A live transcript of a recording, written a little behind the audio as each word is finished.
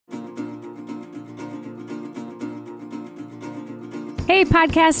Hey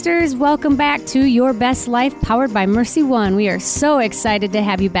podcasters, welcome back to Your Best Life powered by Mercy One. We are so excited to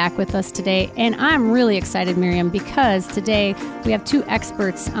have you back with us today. And I'm really excited, Miriam, because today we have two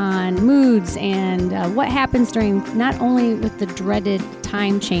experts on moods and what happens during not only with the dreaded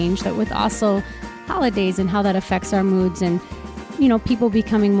time change, but with also holidays and how that affects our moods and, you know, people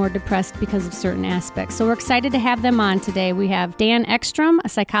becoming more depressed because of certain aspects. So we're excited to have them on today. We have Dan Ekstrom, a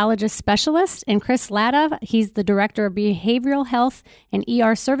psychologist specialist, and Chris Latta. He's the director of behavioral health and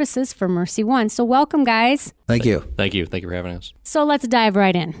ER services for Mercy One. So welcome, guys. Thank you. Thank you. Thank you for having us. So let's dive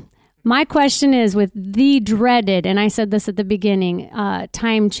right in. My question is with the dreaded, and I said this at the beginning,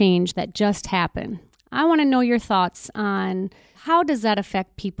 time change that just happened. I want to know your thoughts on how does that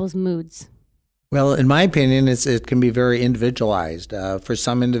affect people's moods? Well, in my opinion, it can be very individualized. For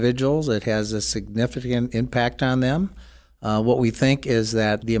some individuals, it has a significant impact on them. What we think is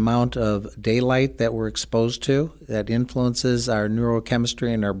that the amount of daylight that we're exposed to, that influences our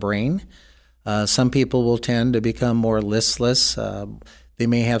neurochemistry in our brain. Some people will tend to become more listless. They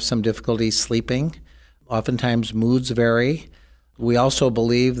may have some difficulty sleeping. Oftentimes, moods vary. We also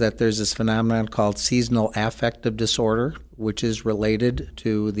believe that there's this phenomenon called seasonal affective disorder, which is related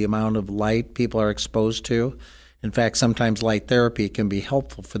to the amount of light people are exposed to. In fact, sometimes light therapy can be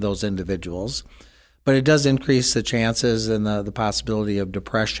helpful for those individuals. But it does increase the chances and the possibility of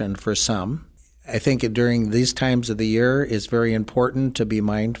depression for some. I think during these times of the year, it's very important to be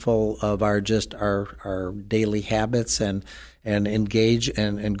mindful of our daily habits and engage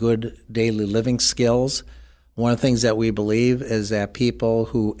in good daily living skills. One of the things that we believe is that people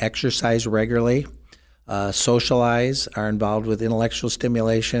who exercise regularly, socialize, are involved with intellectual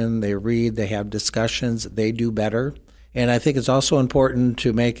stimulation, they read, they have discussions, they do better. And I think it's also important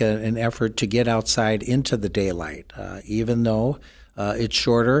to make an effort to get outside into the daylight, even though it's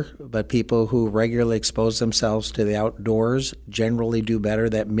shorter, but people who regularly expose themselves to the outdoors generally do better.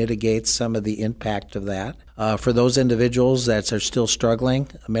 That mitigates some of the impact of that. For those individuals that are still struggling,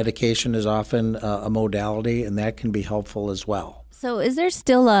 medication is often a modality, and that can be helpful as well. So is there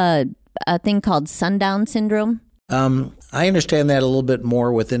still a thing called sundown syndrome? I understand that a little bit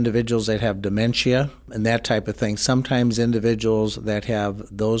more with individuals that have dementia and that type of thing. Sometimes individuals that have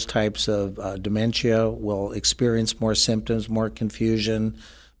those types of dementia will experience more symptoms, more confusion,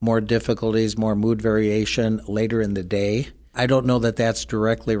 more difficulties, more mood variation later in the day. I don't know that that's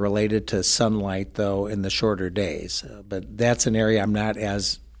directly related to sunlight, though, in the shorter days. But that's an area I'm not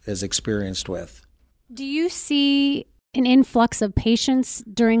as experienced with. Do you see an influx of patients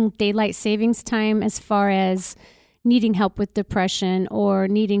during daylight savings time as far as needing help with depression or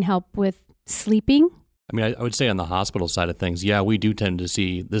needing help with sleeping? I mean, I would say on the hospital side of things, yeah, we do tend to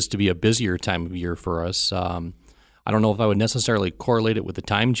see this to be a busier time of year for us. I don't know if I would necessarily correlate it with the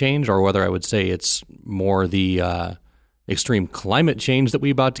time change or whether I would say it's more the extreme climate change that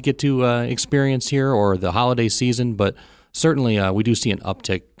we're about to get to experience here or the holiday season, but certainly we do see an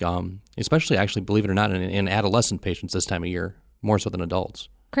uptick, especially actually, believe it or not, in adolescent patients this time of year, more so than adults.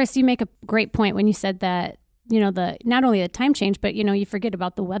 Chris, you make a great point when you said that, you know, the not only the time change, but, you know, you forget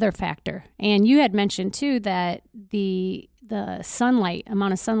about the weather factor. And you had mentioned, too, that the sunlight,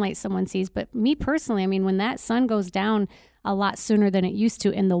 amount of sunlight someone sees. But me personally, I mean, when that sun goes down a lot sooner than it used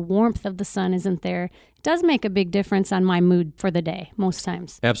to and the warmth of the sun isn't there, it does make a big difference on my mood for the day most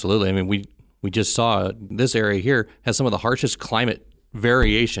times. Absolutely. I mean, we just saw this area here has some of the harshest climate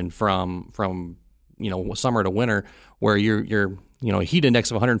variation from you know, summer to winter, where you're you know, a heat index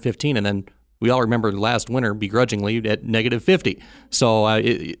of 115, and then we all remember last winter begrudgingly at negative 50. So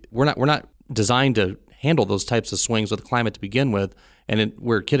we're not designed to handle those types of swings with climate to begin with, and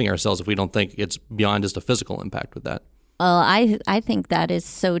we're kidding ourselves if we don't think it's beyond just a physical impact with that. Well, I think that is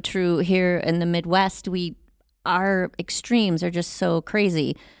so true here in the Midwest. Our extremes are just so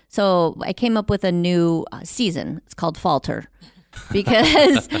crazy. So I came up with a new season. It's called Falter.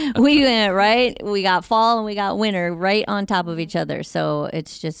 Because we got fall and we got winter right on top of each other. So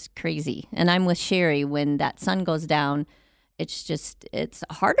it's just crazy. And I'm with Sherry. When that sun goes down, it's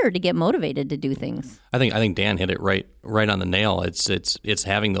harder to get motivated to do things. I think Dan hit it right on the nail. It's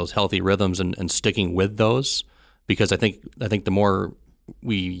having those healthy rhythms and sticking with those, because I think the more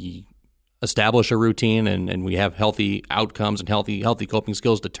we establish a routine and we have healthy outcomes and healthy coping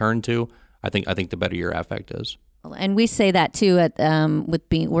skills to turn to, I think the better your affect is. And we say that too with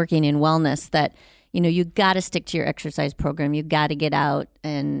working in wellness, that, you know, you got to stick to your exercise program. You got to get out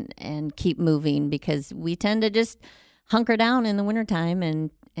and keep moving, because we tend to just hunker down in the wintertime and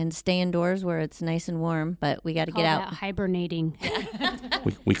stay indoors where it's nice and warm. But we got to get out. Hibernating.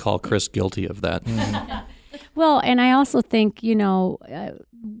 we call Chris guilty of that. Well, and I also think,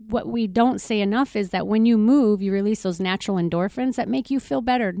 what we don't say enough is that when you move, you release those natural endorphins that make you feel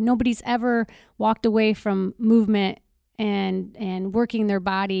better. Nobody's ever walked away from movement and working their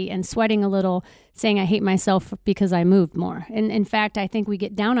body and sweating a little, saying, I hate myself because I moved more. And in fact, I think we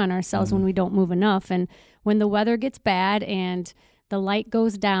get down on ourselves when we don't move enough. And when the weather gets bad and the light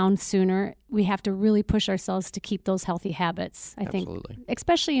goes down sooner, we have to really push ourselves to keep those healthy habits. I Absolutely. think,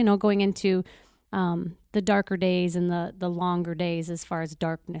 especially, going into the darker days and the longer days as far as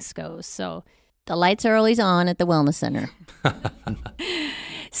darkness goes. So the lights are always on at the Wellness Center.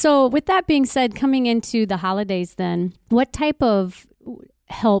 So with that being said, coming into the holidays then, what type of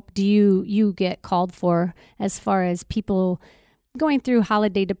help do you get called for as far as people going through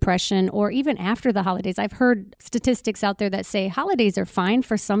holiday depression or even after the holidays? I've heard statistics out there that say holidays are fine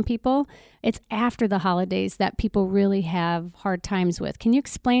for some people. It's after the holidays that people really have hard times with. Can you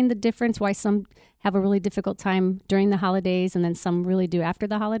explain the difference, why some have a really difficult time during the holidays and then some really do after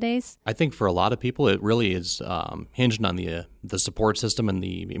the holidays? I think for a lot of people, it really is hinged on the support system and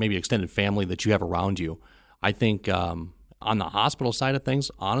the maybe extended family that you have around you. I think on the hospital side of things,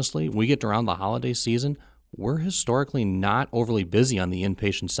 honestly, we get around the holiday season, we're historically not overly busy on the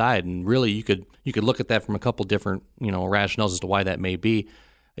inpatient side, and really you could look at that from a couple different rationales as to why that may be.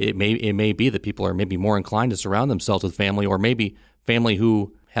 It may be that people are maybe more inclined to surround themselves with family, or maybe family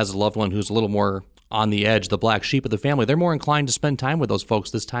who has a loved one who's a little more on the edge, the black sheep of the family. They're more inclined to spend time with those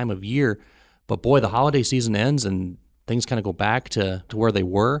folks this time of year. But boy, the holiday season ends and things kind of go back to where they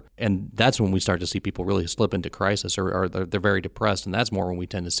were. And that's when we start to see people really slip into crisis or they're very depressed. And that's more when we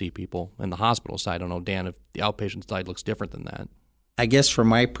tend to see people in the hospital side. I don't know, Dan, if the outpatient side looks different than that. I guess from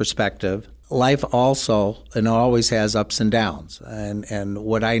my perspective, life also and always has ups and downs. And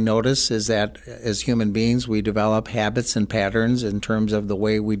what I notice is that as human beings, we develop habits and patterns in terms of the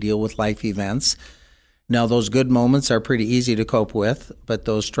way we deal with life events. Now, those good moments are pretty easy to cope with, but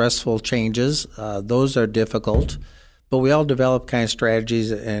those stressful changes, those are difficult. But we all develop kind of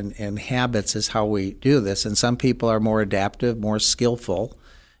strategies and habits is how we do this. And some people are more adaptive, more skillful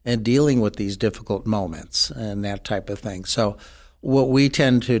in dealing with these difficult moments and that type of thing. So what we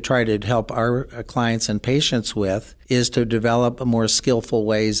tend to try to help our clients and patients with is to develop more skillful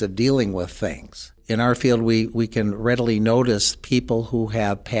ways of dealing with things. In our field, we can readily notice people who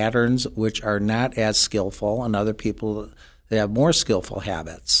have patterns which are not as skillful and other people that have more skillful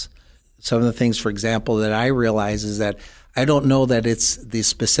habits. Some of the things, for example, that I realize is that I don't know that it's the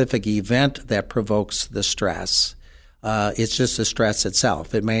specific event that provokes the stress. It's just the stress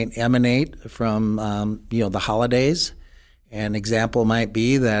itself. It may emanate from, the holidays. An example might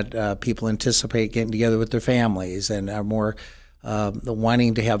be that people anticipate getting together with their families and are more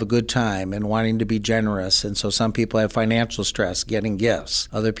wanting to have a good time and wanting to be generous. And so some people have financial stress getting gifts.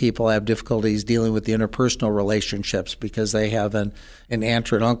 Other people have difficulties dealing with the interpersonal relationships because they have an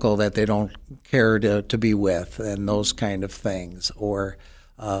aunt or an uncle that they don't care to be with and those kind of things, or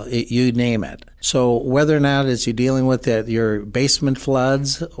you name it. So whether or not it's you dealing with your basement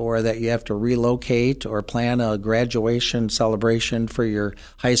floods or that you have to relocate or plan a graduation celebration for your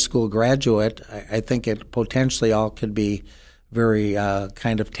high school graduate, I think it potentially all could be very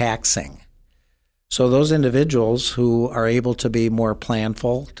kind of taxing. So those individuals who are able to be more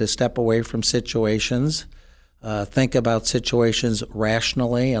planful, to step away from situations, think about situations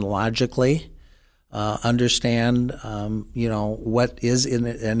rationally and logically, understand, what is in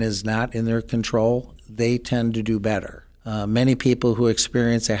it and is not in their control, they tend to do better. Many people who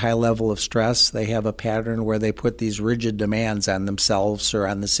experience a high level of stress, they have a pattern where they put these rigid demands on themselves or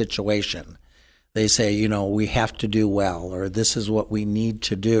on the situation. They say, we have to do well, or this is what we need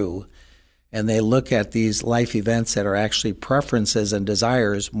to do. And they look at these life events that are actually preferences and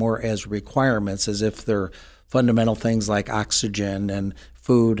desires more as requirements, as if they're fundamental things like oxygen and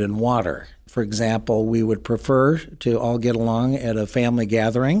food and water. For example, we would prefer to all get along at a family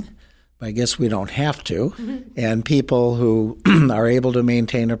gathering, but I guess we don't have to. And people who are able to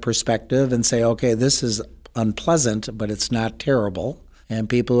maintain a perspective and say, okay, this is unpleasant, but it's not terrible. And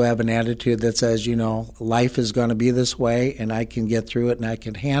people who have an attitude that says, life is going to be this way and I can get through it and I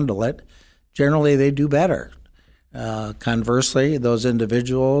can handle it, generally they do better. Conversely, those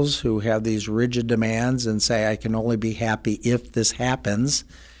individuals who have these rigid demands and say, I can only be happy if this happens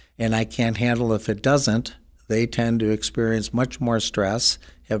and I can't handle if it doesn't, they tend to experience much more stress,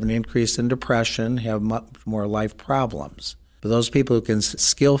 have an increase in depression, have much more life problems. But those people who can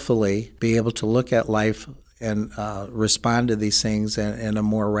skillfully be able to look at life and respond to these things in a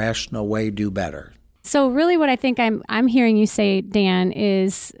more rational way do better. So really what I think I'm hearing you say, Dan,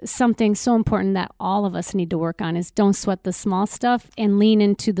 is something so important that all of us need to work on is don't sweat the small stuff and lean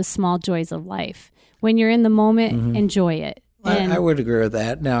into the small joys of life. when you're in the moment, enjoy it. I would agree with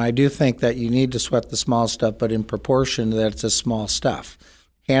that. Now, I do think that you need to sweat the small stuff, but in proportion that it's a small stuff.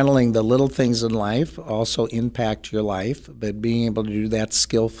 Handling the little things in life also impact your life, but being able to do that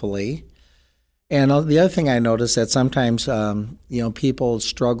skillfully. And the other thing I notice that sometimes, people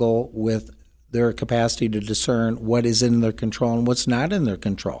struggle with their capacity to discern what is in their control and what's not in their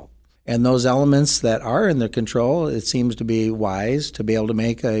control. And those elements that are in their control, it seems to be wise to be able to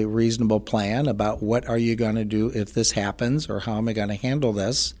make a reasonable plan about what are you going to do if this happens, or how am I going to handle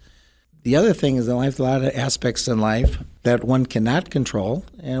this. The other thing is in life, a lot of aspects in life that one cannot control,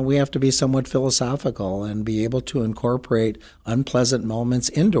 and we have to be somewhat philosophical and be able to incorporate unpleasant moments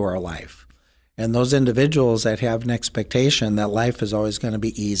into our life. And those individuals that have an expectation that life is always going to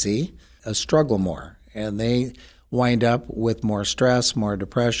be easy struggle more, and they wind up with more stress, more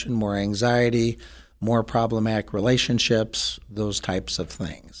depression, more anxiety, more problematic relationships, those types of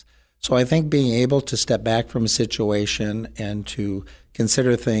things. So I think being able to step back from a situation and to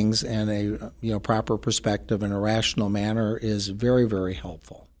consider things in a proper perspective in a rational manner is very, very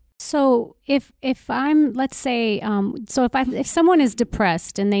helpful. So if I'm, let's say, if someone is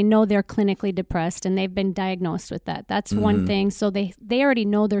depressed and they know they're clinically depressed and they've been diagnosed with that, that's one thing. So they already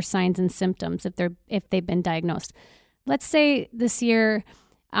know their signs and symptoms if they've been diagnosed. Let's say this year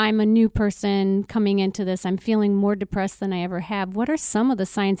I'm a new person coming into this. I'm feeling more depressed than I ever have. What are some of the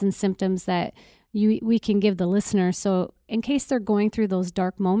signs and symptoms that we can give the listener, so in case they're going through those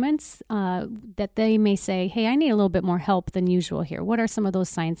dark moments, that they may say, hey, I need a little bit more help than usual here. What are some of those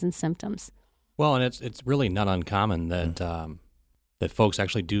signs and symptoms? Well, and it's really not uncommon that that folks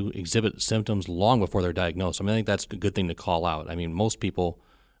actually do exhibit symptoms long before they're diagnosed. I mean, I think that's a good thing to call out. I mean, most people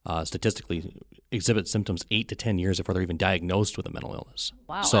statistically exhibit symptoms 8 to 10 years before they're even diagnosed with a mental illness.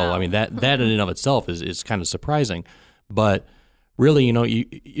 Wow. So, I mean, that in and of itself is kind of surprising. But really,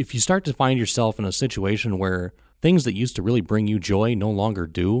 if you start to find yourself in a situation where things that used to really bring you joy no longer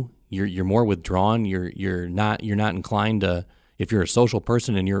do, you're more withdrawn. You're not inclined to. If you're a social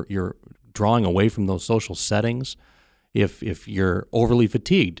person and you're drawing away from those social settings, if you're overly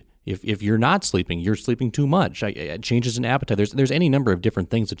fatigued, if you're not sleeping, you're sleeping too much. Changes in appetite. There's any number of different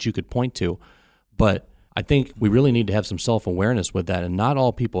things that you could point to, but I think we really need to have some self-awareness with that, and not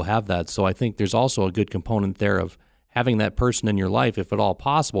all people have that. So I think there's also a good component there of having that person in your life, if at all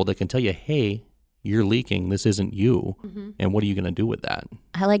possible, that can tell you, hey, you're leaking, this isn't you, and what are you going to do with that?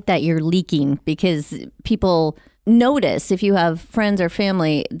 I like that you're leaking, because people notice, if you have friends or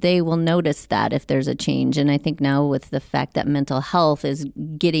family, they will notice that if there's a change. And I think now with the fact that mental health is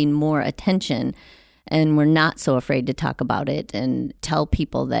getting more attention, and we're not so afraid to talk about it and tell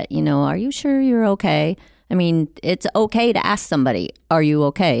people that, are you sure you're okay? I mean, it's okay to ask somebody, are you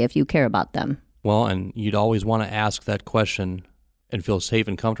okay, if you care about them? Well, and you'd always want to ask that question and feel safe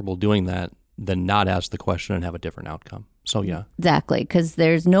and comfortable doing that, than not ask the question and have a different outcome. So, yeah. Exactly, because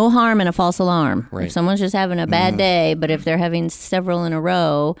there's no harm in a false alarm. Right. If someone's just having a bad day, but if they're having several in a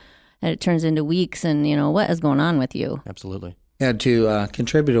row, and it turns into weeks, and, what is going on with you? Absolutely. Yeah, to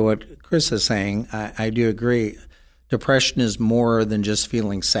contribute to what Chris is saying, I do agree. Depression is more than just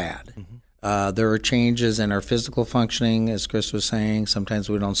feeling sad. There are changes in our physical functioning, as Chris was saying. Sometimes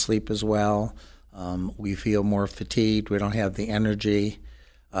we don't sleep as well. We feel more fatigued. We don't have the energy.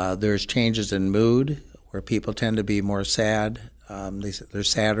 There's changes in mood where people tend to be more sad. They're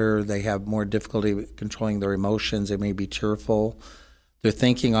sadder. They have more difficulty controlling their emotions. They may be tearful. Their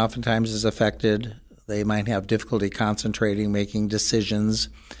thinking oftentimes is affected. They might have difficulty concentrating, making decisions.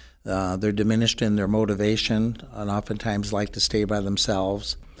 They're diminished in their motivation and oftentimes like to stay by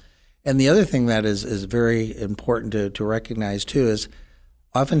themselves. And the other thing that is very important to recognize, too, is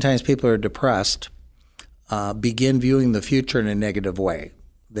oftentimes people who are depressed begin viewing the future in a negative way.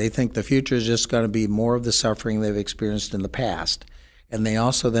 They think the future is just going to be more of the suffering they've experienced in the past. And they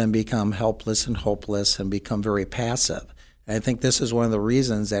also then become helpless and hopeless and become very passive. And I think this is one of the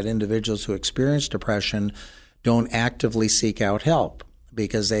reasons that individuals who experience depression don't actively seek out help,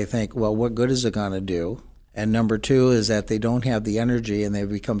 because they think, well, what good is it going to do? And number two is that they don't have the energy and they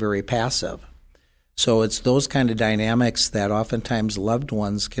become very passive. So it's those kind of dynamics that oftentimes loved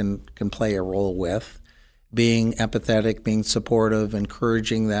ones can play a role with. Being empathetic, being supportive,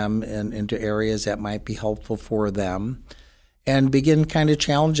 encouraging them into areas that might be helpful for them, and begin kind of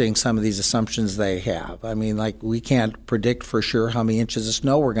challenging some of these assumptions they have. I mean, like, we can't predict for sure how many inches of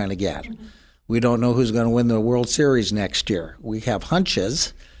snow we're going to get. We don't know who's going to win the World Series next year. We have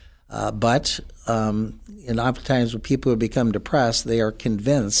hunches, but oftentimes when people who become depressed, they are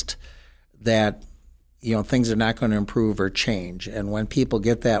convinced that things are not going to improve or change. And when people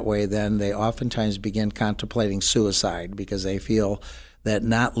get that way, then they oftentimes begin contemplating suicide because they feel that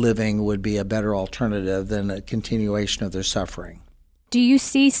not living would be a better alternative than a continuation of their suffering. Do you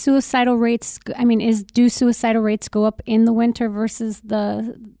see suicidal rates? Do suicidal rates go up in the winter versus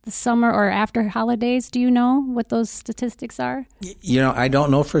the summer or after holidays? Do you know what those statistics are? I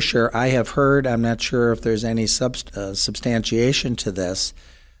don't know for sure. I have heard, I'm not sure if there's any substantiation to this,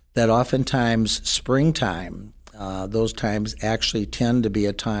 that oftentimes springtime, those times actually tend to be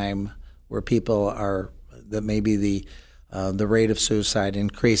a time where that maybe the rate of suicide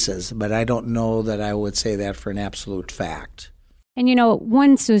increases. But I don't know that I would say that for an absolute fact. And,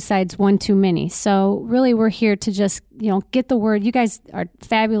 one suicide's one too many. So really we're here to just, get the word. You guys are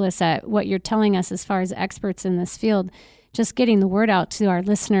fabulous at what you're telling us as far as experts in this field, just getting the word out to our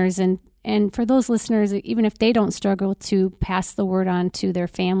listeners. And for those listeners, even if they don't struggle to pass the word on to their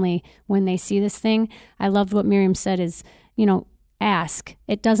family when they see this thing, I loved what Miriam said is, ask.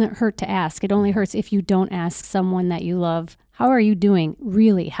 It doesn't hurt to ask. It only hurts if you don't ask someone that you love, how are you doing?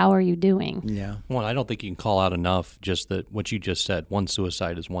 Really, how are you doing? Yeah. Well, I don't think you can call out enough just that what you just said, one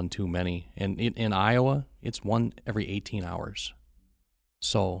suicide is one too many. And in Iowa, it's one every 18 hours.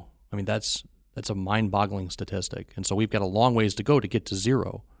 So, that's a mind-boggling statistic. And so we've got a long ways to go to get to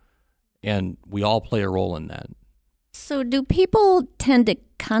zero. And we all play a role in that. So do people tend to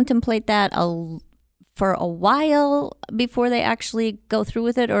contemplate that for a while before they actually go through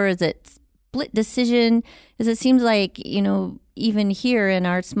with it? Or is it split decision? Because it seems like, even here in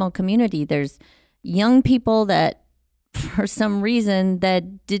our small community, there's young people that for some reason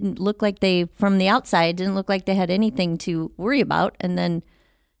that didn't look like from the outside, didn't look like they had anything to worry about, and then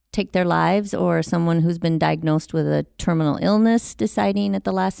take their lives, or someone who's been diagnosed with a terminal illness deciding at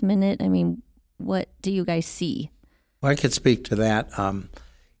the last minute. What do you guys see? Well, I could speak to that.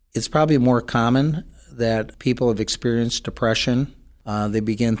 It's probably more common that people have experienced depression. They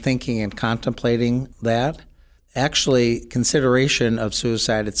begin thinking and contemplating that. Actually, consideration of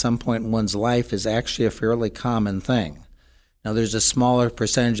suicide at some point in one's life is actually a fairly common thing. Now, there's a smaller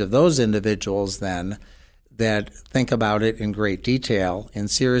percentage of those individuals then that think about it in great detail and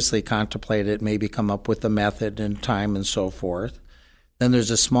seriously contemplate it, maybe come up with a method and time and so forth. Then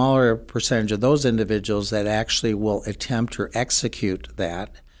there's a smaller percentage of those individuals that actually will attempt or execute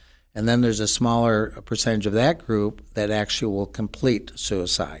that. And then there's a smaller percentage of that group that actually will complete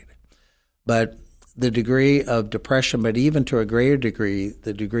suicide. But the degree of depression, but even to a greater degree,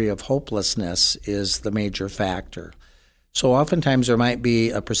 the degree of hopelessness is the major factor. So oftentimes there might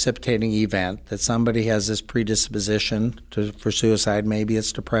be a precipitating event that somebody has this predisposition for suicide. Maybe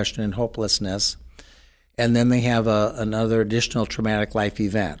it's depression and hopelessness. And then they have another additional traumatic life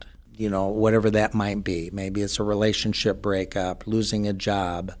event, whatever that might be. Maybe it's a relationship breakup, losing a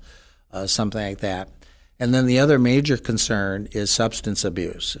job, something like that. And then the other major concern is substance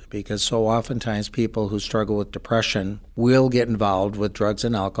abuse, because so oftentimes people who struggle with depression will get involved with drugs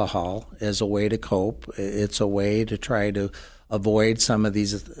and alcohol as a way to cope. It's a way to try to avoid some of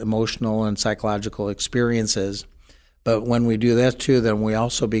these emotional and psychological experiences. But when we do that too, then we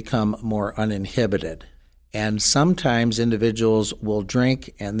also become more uninhibited. And sometimes individuals will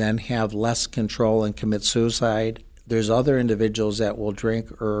drink and then have less control and commit suicide. There's other individuals that will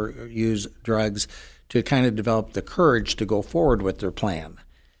drink or use drugs to kind of develop the courage to go forward with their plan.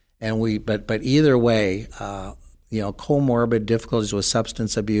 But either way, comorbid difficulties with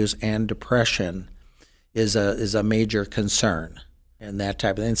substance abuse and depression is a major concern, and that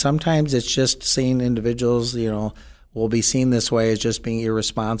type of thing. And sometimes it's just seeing individuals, will be seen this way as just being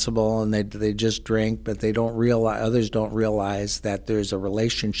irresponsible, and they just drink, but others don't realize that there's a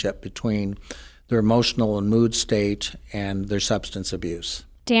relationship between their emotional and mood state and their substance abuse.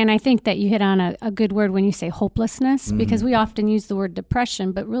 Dan, I think that you hit on a good word when you say hopelessness, because we often use the word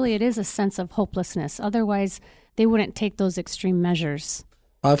depression, but really it is a sense of hopelessness. Otherwise, they wouldn't take those extreme measures.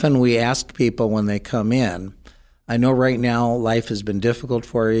 Often we ask people when they come in, I know right now life has been difficult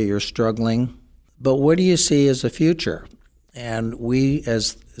for you, you're struggling, but what do you see as a future? And we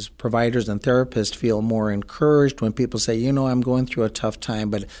as providers and therapists feel more encouraged when people say, I'm going through a tough time,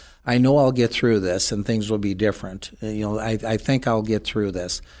 but I know I'll get through this and things will be different. I think I'll get through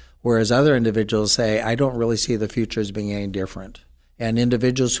this. Whereas other individuals say, I don't really see the future as being any different. And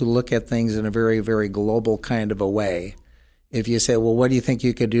individuals who look at things in a very, very global kind of a way, if you say, well, what do you think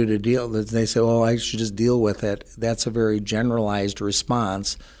you could do to deal with it? They say, well, I should just deal with it. That's a very generalized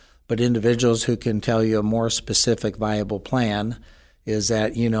response. But individuals who can tell you a more specific, viable plan is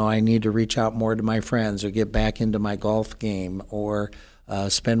that, I need to reach out more to my friends or get back into my golf game or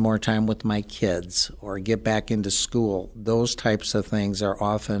spend more time with my kids or get back into school. Those types of things are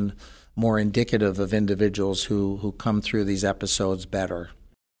often more indicative of individuals who come through these episodes better.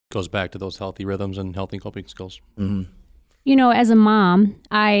 Goes back to those healthy rhythms and healthy coping skills. Mm-hmm. As a mom,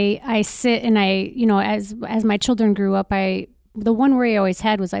 I sit and as my children grew up, the one worry I always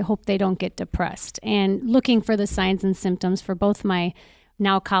had was I hope they don't get depressed, and looking for the signs and symptoms for both my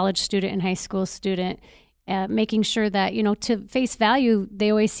now college student and high school student, making sure that, to face value,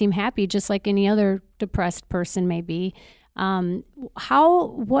 they always seem happy, just like any other depressed person may be. What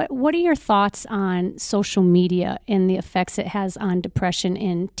are your thoughts on social media and the effects it has on depression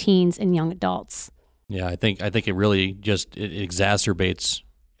in teens and young adults? Yeah, I think it really it exacerbates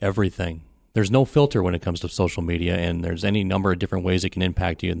everything. There's no filter when it comes to social media, and there's any number of different ways it can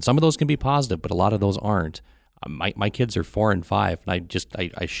impact you. And some of those can be positive, but a lot of those aren't. My kids are 4 and 5, and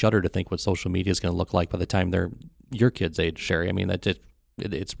I shudder to think what social media is going to look like by the time they're your kids' age, Sherry. I mean,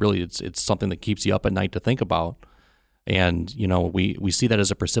 it's something that keeps you up at night to think about. And we see that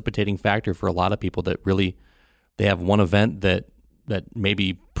as a precipitating factor for a lot of people that really they have one event that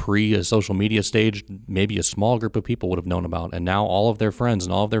maybe pre a social media stage, maybe a small group of people would have known about, and now all of their friends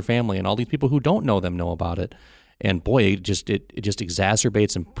and all of their family and all these people who don't know them know about it. And boy, it just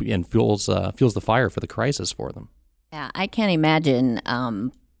exacerbates and fuels the fire for the crisis for them. Yeah, I can't imagine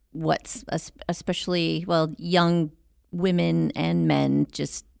what's especially young women and men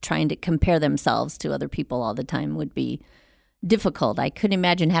just trying to compare themselves to other people all the time would be difficult. I couldn't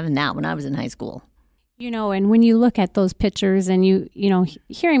imagine having that when I was in high school. And when you look at those pictures and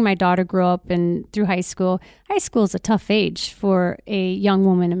hearing my daughter grow up and through high school is a tough age for a young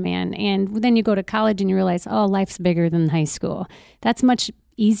woman and man. And then you go to college and you realize, oh, life's bigger than high school. That's much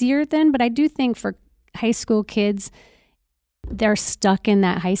easier then. But I do think for high school kids, they're stuck in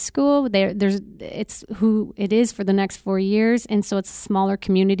that high school. It's who it is for the next 4 years. And so it's a smaller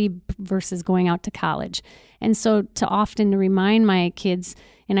community versus going out to college. And so to remind my kids,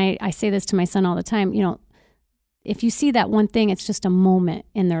 and I say this to my son all the time, if you see that one thing, it's just a moment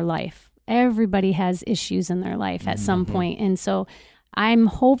in their life. Everybody has issues in their life at some point. And so I'm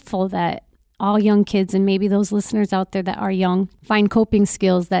hopeful that all young kids, and maybe those listeners out there that are young, find coping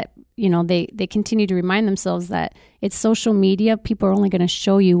skills that, they continue to remind themselves that it's social media. People are only going to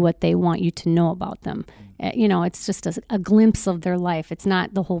show you what they want you to know about them. It's just a glimpse of their life. It's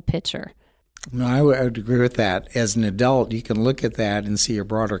not the whole picture. No, I would agree with that. As an adult, you can look at that and see a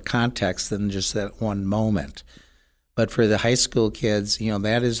broader context than just that one moment. But for the high school kids,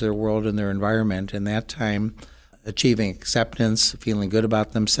 that is their world and their environment. And that time, achieving acceptance, feeling good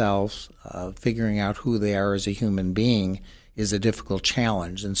about themselves, figuring out who they are as a human being is a difficult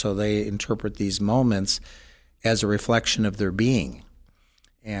challenge. And so they interpret these moments as a reflection of their being.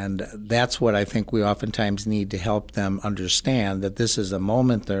 And that's what I think we oftentimes need to help them understand, that this is a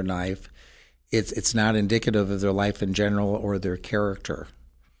moment in their life. It's not indicative of their life in general or their character.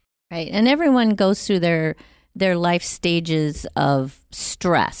 Right. And everyone goes through their life stages of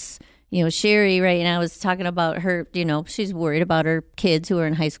stress. Sherry right now was talking about her, she's worried about her kids who are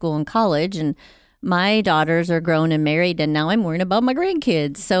in high school and college. And my daughters are grown and married, and now I'm worrying about my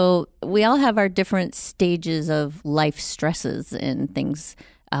grandkids. So we all have our different stages of life stresses and things.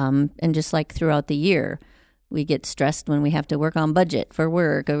 And just like throughout the year, we get stressed when we have to work on budget for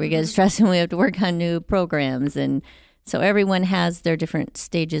work, or we get stressed when we have to work on new programs. And so everyone has their different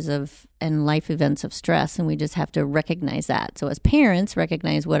stages and life events of stress, and we just have to recognize that. So as parents,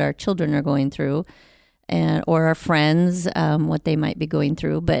 recognize what our children are going through, or our friends, what they might be going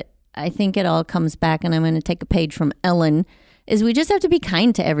through. But I think it all comes back, and I'm going to take a page from Ellen, is we just have to be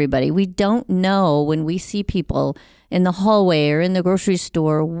kind to everybody. We don't know when we see people in the hallway or in the grocery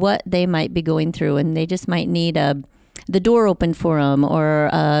store what they might be going through, and they just might need the door open for them, or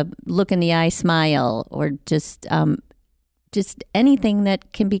a look in the eye smile, or just anything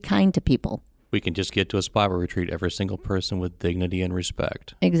that can be kind to people. We can just get to a spot where we treat every single person with dignity and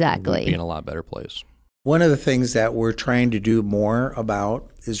respect. Exactly. We'd be in a lot better place. One of the things that we're trying to do more about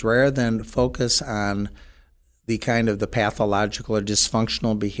is, rather than focus on the kind of the pathological or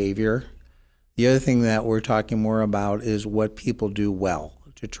dysfunctional behavior, the other thing that we're talking more about is what people do well,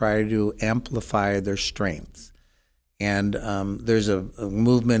 to try to amplify their strengths. And there's a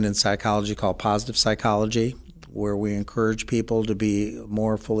movement in psychology called positive psychology, where we encourage people to be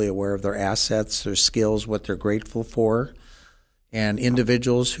more fully aware of their assets, their skills, what they're grateful for. And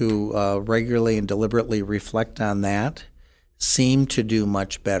individuals who regularly and deliberately reflect on that seem to do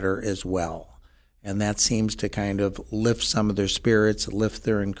much better as well. And that seems to kind of lift some of their spirits, lift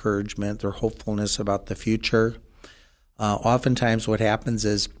their encouragement, their hopefulness about the future. Oftentimes what happens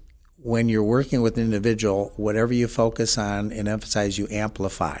is, when you're working with an individual, whatever you focus on and emphasize, you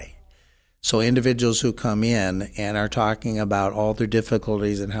amplify. So individuals who come in and are talking about all their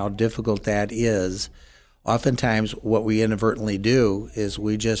difficulties and how difficult that is, oftentimes what we inadvertently do is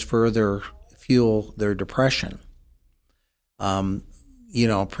we just further fuel their depression.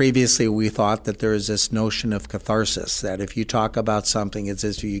 Previously we thought that there is this notion of catharsis, that if you talk about something, it's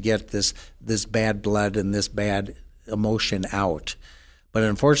as if you get this bad blood and this bad emotion out. But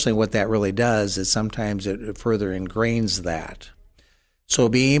unfortunately, what that really does is sometimes it further ingrains that. So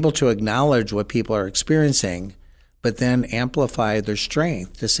being able to acknowledge what people are experiencing, but then amplify their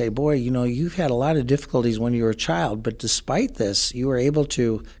strength to say, boy, you've had a lot of difficulties when you were a child, but despite this, you were able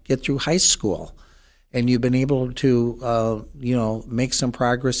to get through high school. And you've been able to, make some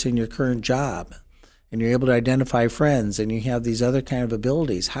progress in your current job, and you're able to identify friends, and you have these other kind of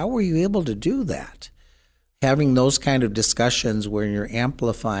abilities. How were you able to do that? Having those kind of discussions where you're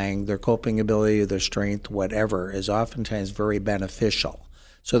amplifying their coping ability, their strength, whatever, is oftentimes very beneficial.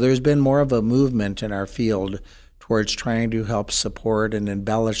 So there's been more of a movement in our field towards trying to help support and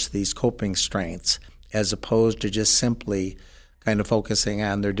embellish these coping strengths, as opposed to just simply kind of focusing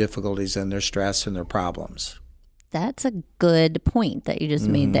on their difficulties and their stress and their problems. That's a good point that you just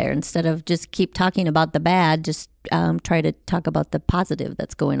made there. Instead of just keep talking about the bad, just try to talk about the positive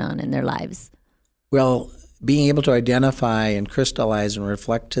that's going on in their lives. Well, being able to identify and crystallize and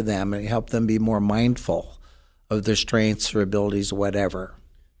reflect to them and help them be more mindful of their strengths or abilities, whatever.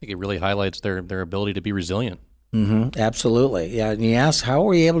 I think it really highlights their ability to be resilient. Absolutely. Yeah. And you ask, how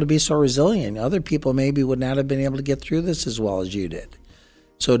were you able to be so resilient? Other people maybe would not have been able to get through this as well as you did.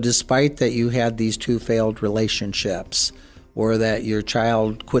 So despite that you had these two failed relationships, or that your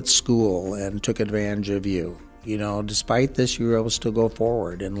child quit school and took advantage of you, despite this, you were able to still go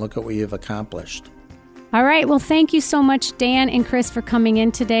forward and look at what you've accomplished. All right. Well, thank you so much, Dan and Chris, for coming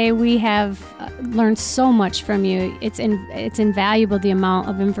in today. We have learned so much from you. It's invaluable, the amount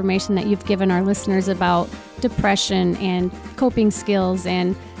of information that you've given our listeners about depression and coping skills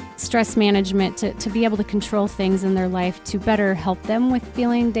and stress management to be able to control things in their life to better help them with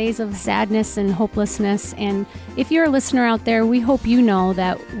feeling days of sadness and hopelessness. And if you're a listener out there, we hope you know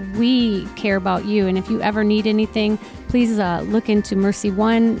that we care about you. And if you ever need anything, please look into Mercy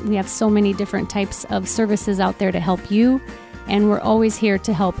One. We have so many different types of services out there to help you. And we're always here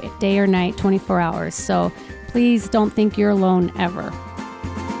to help day or night, 24 hours. So please don't think you're alone ever.